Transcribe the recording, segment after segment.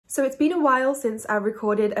So it's been a while since I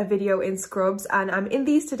recorded a video in Scrubs, and I'm in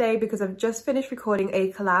these today because I've just finished recording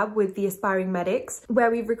a collab with the Aspiring Medics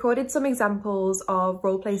where we've recorded some examples of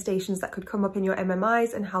roleplay stations that could come up in your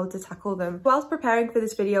MMIs and how to tackle them. Whilst preparing for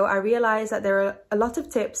this video, I realised that there are a lot of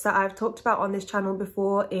tips that I've talked about on this channel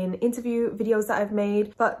before in interview videos that I've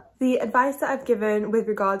made, but the advice that I've given with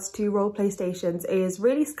regards to roleplay stations is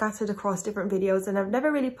really scattered across different videos and I've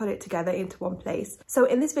never really put it together into one place. So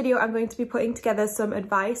in this video, I'm going to be putting together some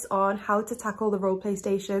advice on how to tackle the roleplay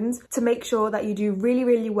stations to make sure that you do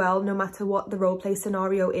really well no matter what the roleplay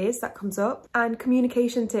scenario is that comes up, and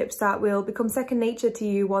communication tips that will become second nature to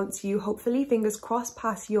you once you hopefully, fingers crossed,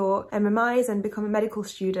 pass your MMIs and become a medical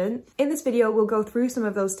student. In this video, we'll go through some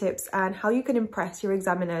of those tips and how you can impress your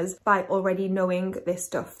examiners by already knowing this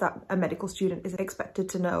stuff that a medical student is expected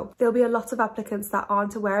to know. There'll be a lot of applicants that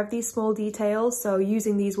aren't aware of these small details, so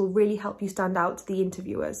using these will really help you stand out to the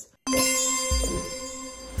interviewers.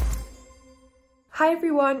 Hi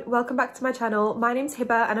everyone, welcome back to my channel. My name's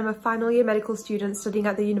Hiba and I'm a final year medical student studying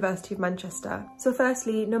at the University of Manchester. So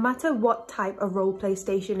firstly, no matter what type of roleplay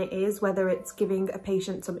station it is, whether it's giving a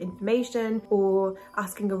patient some information or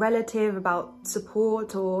asking a relative about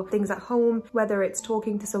support or things at home, whether it's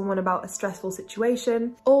talking to someone about a stressful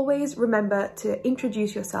situation, always remember to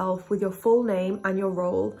introduce yourself with your full name and your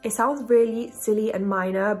role. It sounds really silly and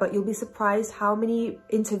minor, but you'll be surprised how many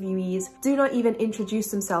interviewees do not even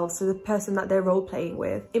introduce themselves to the person that they're roleplaying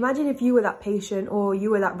with. Imagine if you were that patient or you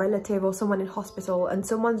were that relative or someone in hospital and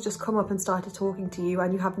someone's just come up and started talking to you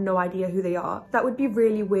and you have no idea who they are. That would be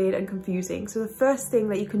really weird and confusing. So the first thing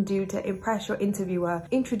that you can do to impress your interviewer,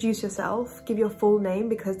 introduce yourself, give your full name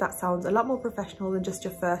because that sounds a lot more professional than just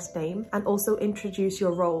your first name, and also introduce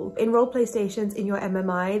your role. In roleplay stations in your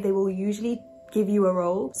MMI, they will usually give you a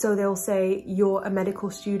role. So they'll say you're a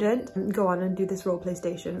medical student, go on and do this roleplay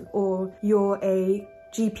station, or you're a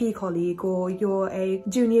GP colleague, or you're a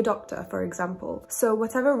junior doctor, for example. So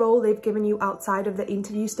whatever role they've given you outside of the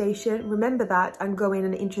interview station, remember that and go in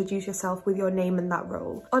and introduce yourself with your name and that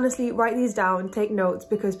role. Honestly, write these down, take notes,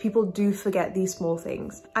 because people do forget these small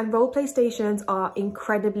things. And roleplay stations are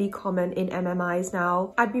incredibly common in MMIs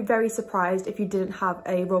now. I'd be very surprised if you didn't have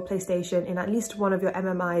a roleplay station in at least one of your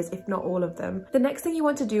MMIs, if not all of them. The next thing you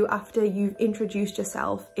want to do after you've introduced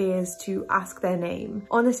yourself is to ask their name.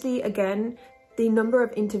 Honestly, again, the number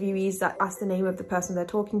of interviewees that ask the name of the person they're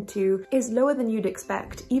talking to is lower than you'd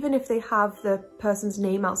expect, even if they have the person's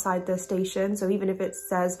name outside the station. So even if it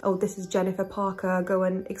says, oh, this is Jennifer Parker, go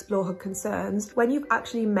and explore her concerns. When you've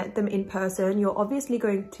actually met them in person, you're obviously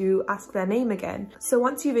going to ask their name again. So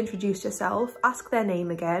once you've introduced yourself, ask their name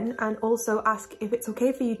again, and also ask if it's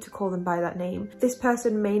okay for you to call them by that name. This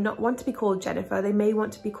person may not want to be called Jennifer, they may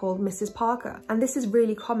want to be called Mrs. Parker. And this is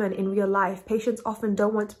really common in real life. Patients often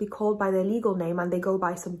don't want to be called by their legal name and they go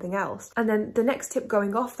by something else. And then the next tip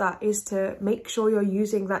going off that is to make sure you're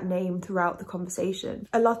using that name throughout the conversation.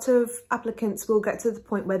 A lot of applicants will get to the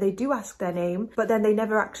point where they do ask their name, but then they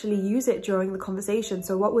never actually use it during the conversation.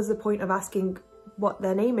 So what was the point of asking what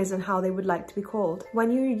their name is and how they would like to be called?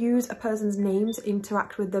 When you use a person's name to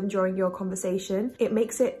interact with them during your conversation, it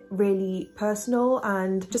makes it really personal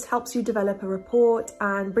and just helps you develop a rapport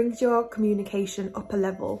and brings your communication up a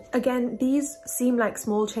level. Again, these seem like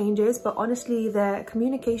small changes, but honestly, they're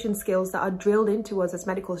communication skills that are drilled into us as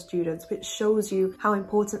medical students, which shows you how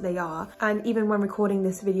important they are. And even when recording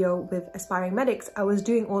this video with Aspiring Medics, I was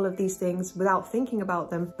doing all of these things without thinking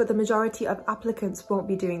about them, but the majority of applicants won't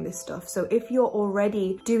be doing this stuff. So if you're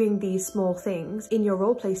already doing these small things in your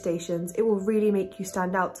roleplay stations, it will really make you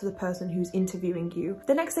stand out to the person who's interviewing you.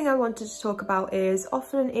 The next thing I wanted to talk about is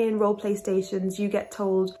often in roleplay stations you get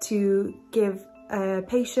told to give a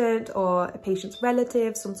patient or a patient's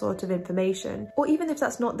relative some sort of information, or even if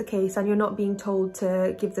that's not the case and you're not being told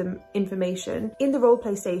to give them information, in the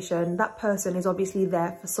roleplay station that person is obviously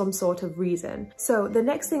there for some sort of reason. So the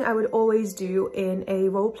next thing I would always do in a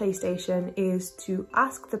roleplay station is to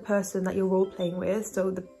ask the person that you're roleplaying with,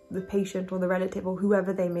 so the patient or the relative or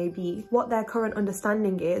whoever they may be, what their current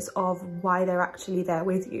understanding is of why they're actually there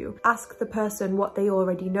with you. Ask the person what they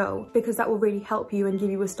already know, because that will really help you and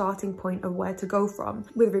give you a starting point of where to go from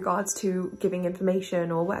with regards to giving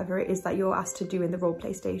information or whatever it is that you're asked to do in the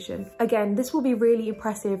roleplay station. Again, this will be really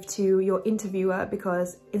impressive to your interviewer,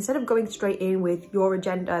 because instead of going straight in with your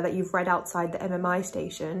agenda that you've read outside the MMI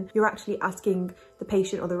station, you're actually asking the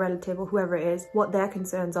patient or the relative or whoever it is what their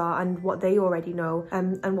concerns are and what they already know,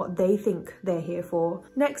 and what they think they're here for.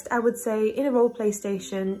 Next, I would say in a roleplay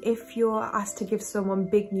station, if you're asked to give someone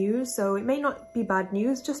big news, so it may not be bad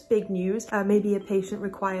news, just big news, maybe a patient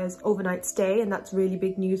requires overnight stay and that's really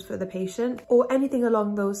big news for the patient, or anything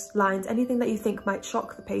along those lines, anything that you think might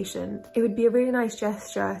shock the patient, it would be a really nice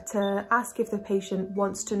gesture to ask if the patient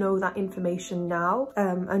wants to know that information now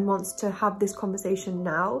and wants to have this conversation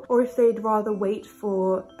now, or if they'd rather wait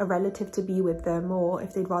for a relative to be with them, or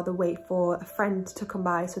if they'd rather wait for a friend to come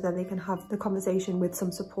by so then they can have the conversation with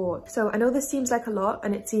some support. So I know this seems like a lot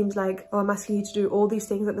and it seems like, oh, I'm asking you to do all these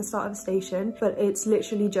things at the start of a station, but it's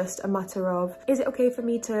literally just a matter of, is it okay for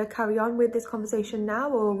me to carry on with this conversation now,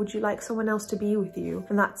 or would you like someone else to be with you?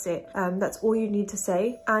 And that's it. That's all you need to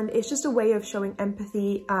say. And it's just a way of showing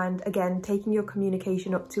empathy and, again, taking your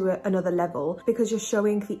communication up to another level, because you're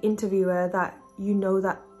showing the interviewer that you know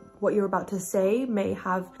that what you're about to say may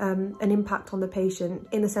have an impact on the patient,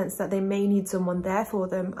 in the sense that they may need someone there for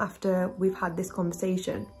them after we've had this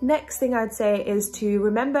conversation. Next thing I'd say is to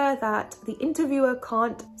remember that the interviewer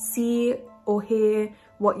can't see or hear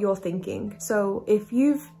what you're thinking. So if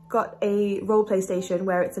you've got a roleplay station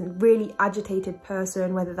where it's a really agitated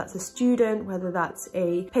person, whether that's a student, whether that's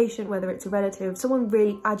a patient, whether it's a relative, someone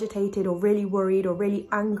really agitated or really worried or really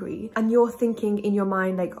angry, and you're thinking in your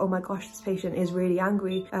mind like, oh my gosh, this patient is really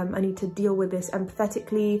angry, I need to deal with this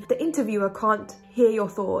empathetically, the interviewer can't hear your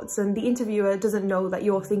thoughts and the interviewer doesn't know that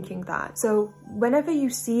you're thinking that. So whenever you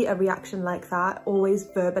see a reaction like that, always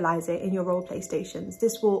verbalize it in your roleplay stations.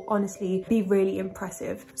 This will honestly be really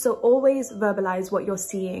impressive. So always verbalize what you're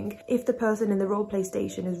seeing. If the person in the roleplay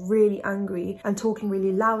station is really angry and talking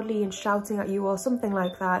really loudly and shouting at you or something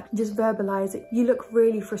like that, just verbalize it. You look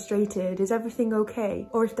really frustrated. Is everything okay?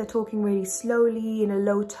 Or if they're talking really slowly in a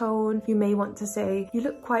low tone, you may want to say, you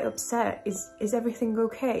look quite upset. Is everything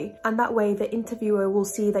okay? And that way the interviewer will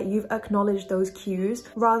see that you've acknowledged those cues,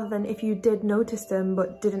 rather than if you did notice them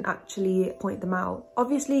but didn't actually point them out.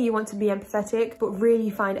 Obviously you want to be empathetic, but really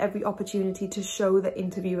find every opportunity to show the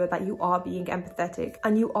interviewer that you are being empathetic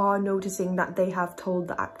and you are noticing that they have told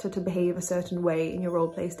the actor to behave a certain way in your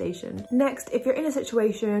roleplay station. Next, if you're in a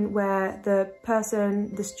situation where the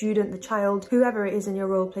person, the student, the child, whoever it is in your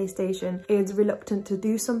roleplay station is reluctant to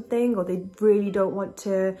do something, or they really don't want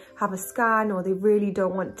to have a scan, or they really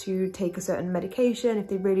don't want to take a certain medication, if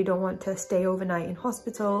they really don't want to stay overnight in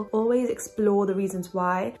hospital, always explore the reasons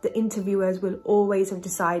why. The interviewers will always have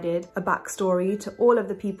decided a backstory to all of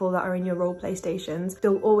the people that are in your roleplay stations.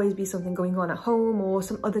 There'll always be something going on at home or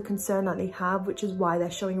some other concern that they have, which is why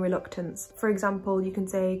they're showing reluctance. For example, you can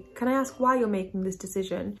say, can I ask why you're making this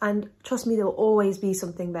decision? And trust me, there'll always be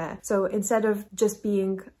something there. So instead of just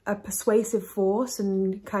being a persuasive force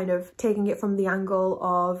and kind of taking it from the angle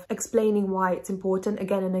of explaining why it's important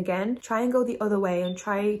again and again, try and go the other way and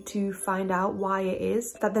try to find out why it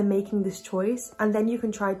is that they're making this choice. And then you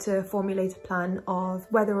can try to formulate a plan of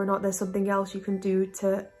whether or not there's something else you can do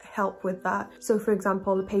to help with that. So for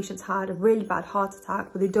example, the patient's had a really bad heart attack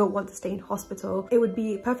but they don't want to stay in hospital. It would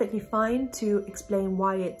be perfectly fine to explain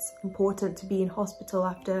why it's important to be in hospital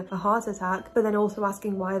after a heart attack, but then also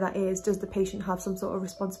asking why that is. Does the patient have some sort of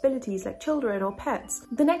responsibilities like children or pets?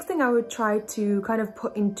 The next thing I would try to kind of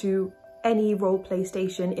put into any roleplay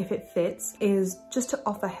station, if it fits, is just to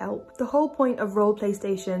offer help. The whole point of roleplay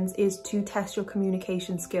stations is to test your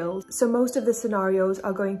communication skills. So most of the scenarios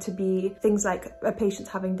are going to be things like a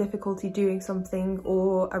patient's having difficulty doing something,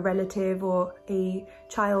 or a relative or a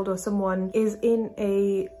child or someone is in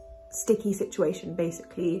a sticky situation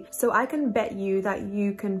basically. So I can bet you that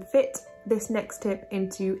you can fit this next tip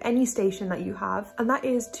into any station that you have, and that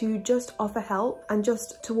is to just offer help, and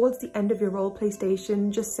just towards the end of your roleplay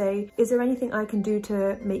station just say, is there anything I can do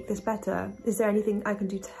to make this better? Is there anything I can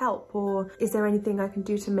do to help? Or is there anything I can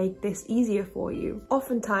do to make this easier for you?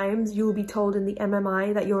 Oftentimes you'll be told in the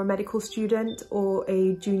MMI that you're a medical student or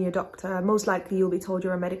a junior doctor. Most likely you'll be told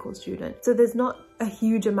you're a medical student. So there's not a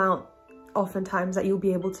huge amount oftentimes that you'll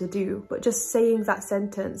be able to do, but just saying that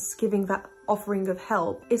sentence, giving that offering of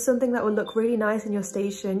help, is something that will look really nice in your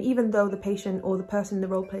station, even though the patient or the person in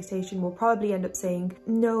the roleplay station will probably end up saying,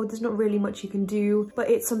 no, there's not really much you can do, but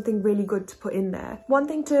it's something really good to put in there. One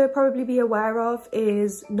thing to probably be aware of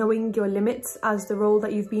is knowing your limits as the role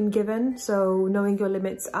that you've been given. So knowing your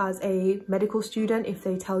limits as a medical student, if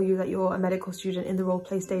they tell you that you're a medical student in the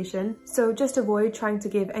roleplay station. So just avoid trying to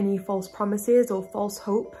give any false promises or false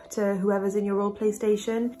hope to whoever's in your roleplay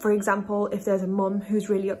station. For example, if there's a mum who's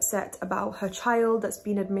really upset about her child that's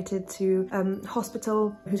been admitted to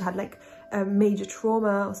hospital, who's had like a major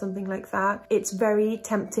trauma or something like that. It's very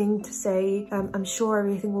tempting to say, I'm sure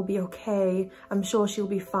everything will be okay, I'm sure she'll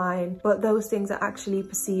be fine, but those things are actually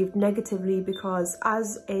perceived negatively because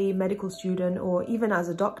as a medical student or even as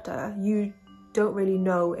a doctor, you don't really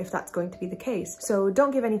know if that's going to be the case. So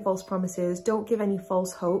don't give any false promises, don't give any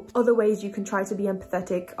false hope. Other ways you can try to be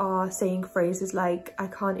empathetic are saying phrases like, I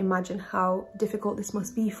can't imagine how difficult this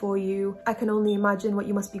must be for you, I can only imagine what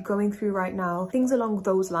you must be going through right now, things along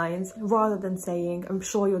those lines, rather than saying, I'm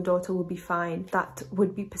sure your daughter will be fine. That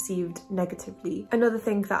would be perceived negatively. Another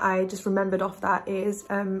thing that I just remembered off that is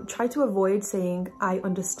try to avoid saying I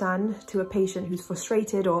understand to a patient who's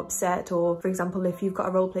frustrated or upset, or for example if you've got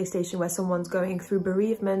a role play station where someone's going through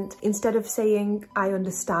bereavement, instead of saying I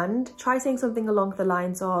understand, try saying something along the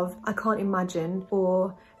lines of I can't imagine,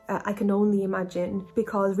 or I can only imagine,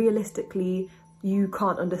 because realistically you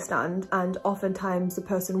can't understand, and oftentimes the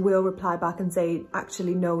person will reply back and say,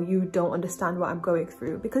 actually no, you don't understand what I'm going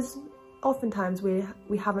through, because oftentimes we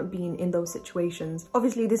haven't been in those situations.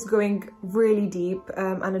 Obviously this is going really deep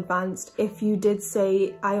and advanced. If you did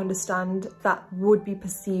say I understand, that would be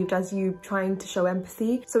perceived as you trying to show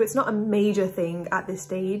empathy, so it's not a major thing at this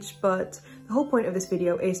stage, but the whole point of this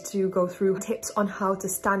video is to go through tips on how to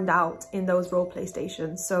stand out in those roleplay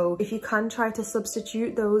stations. So if you can try to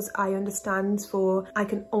substitute those I understands for I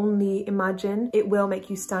can only imagine, it will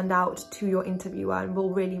make you stand out to your interviewer and will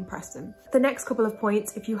really impress them. The next couple of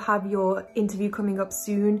points, if you have your interview coming up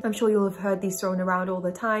soon, I'm sure you'll have heard these thrown around all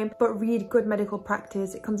the time, but read Good Medical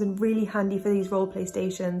Practice. It comes in really handy for these roleplay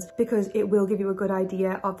stations because it will give you a good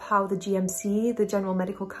idea of how the GMC, the General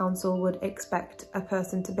Medical Council, would expect a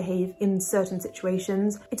person to behave in certain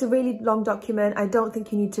situations. It's a really long document. I don't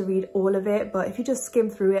think you need to read all of it, but if you just skim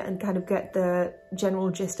through it and kind of get the general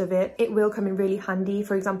gist of it, it will come in really handy.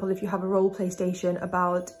 For example, if you have a roleplay station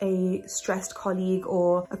about a stressed colleague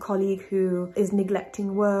or a colleague who is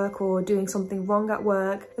neglecting work or doing something wrong at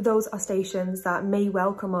work, those are stations that may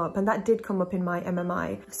well come up, and that did come up in my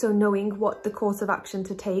MMI. So knowing what the course of action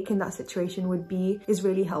to take in that situation would be is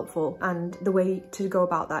really helpful, and the way to go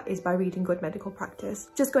about that is by reading Good Medical Practice.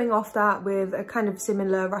 Just going off that with a kind of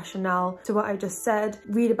similar rationale to what I just said,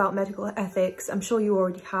 read about medical ethics. I'm sure you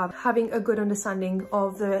already have. Having a good understanding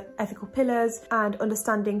of the ethical pillars and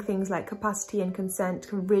understanding things like capacity and consent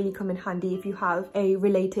can really come in handy if you have a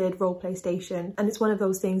related roleplay station. And it's one of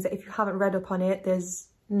those things that if you haven't read up on it, there's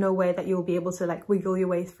no way that you'll be able to like wiggle your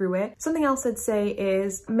way through it. Something else I'd say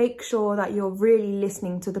is make sure that you're really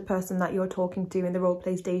listening to the person that you're talking to in the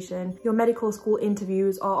roleplay station. Your medical school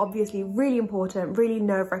interviews are obviously really important, really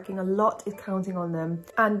nerve-wracking. A lot is counting on them,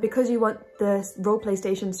 and because you want the roleplay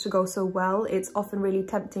stations to go so well, it's often really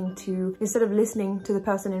tempting to, instead of listening to the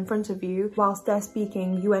person in front of you whilst they're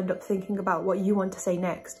speaking, you end up thinking about what you want to say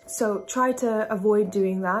next. So try to avoid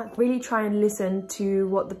doing that. Really try and listen to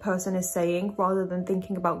what the person is saying rather than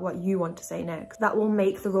thinking about what you want to say next. That will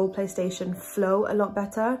make the roleplay station flow a lot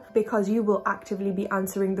better because you will actively be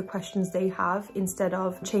answering the questions they have instead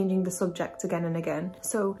of changing the subject again and again.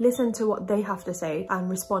 So listen to what they have to say and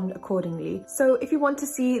respond accordingly. So if you want to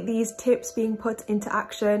see these tips being put into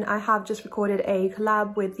action, I have just recorded a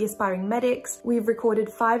collab with the Aspiring Medics. We've recorded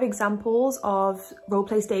 5 examples of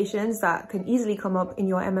roleplay stations that can easily come up in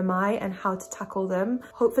your MMI and how to tackle them.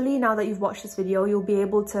 Hopefully now that you've watched this video, you'll be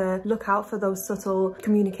able to look out for those subtle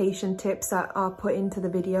communication tips that are put into the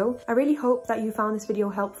video. I really hope that you found this video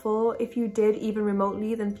helpful. If you did, even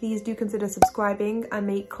remotely, then please do consider subscribing. I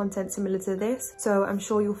make content similar to this, so I'm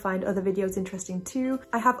sure you'll find other videos interesting too.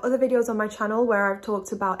 I have other videos on my channel where I've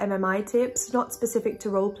talked about MMI tips, not specific to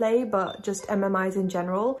roleplay, but just MMIs in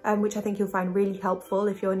general, which I think you'll find really helpful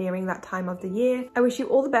if you're nearing that time of the year. I wish you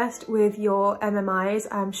all the best with your MMIs.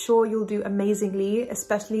 I'm sure you'll do amazingly,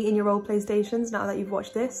 especially in your roleplay stations now that you've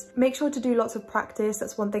watched this. Make sure to do lots of practice.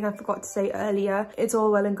 That's one thing I forgot to say earlier. It's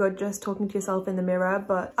all well and good just talking to yourself in the mirror,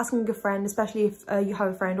 but asking a friend, especially if you have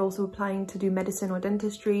a friend also applying to do medicine or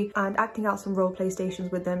dentistry, and acting out some roleplay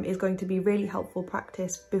stations with them is going to be really helpful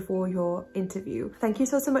practice before your interview. Thank you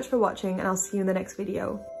so much for watching, and I'll see you in the next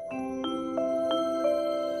video.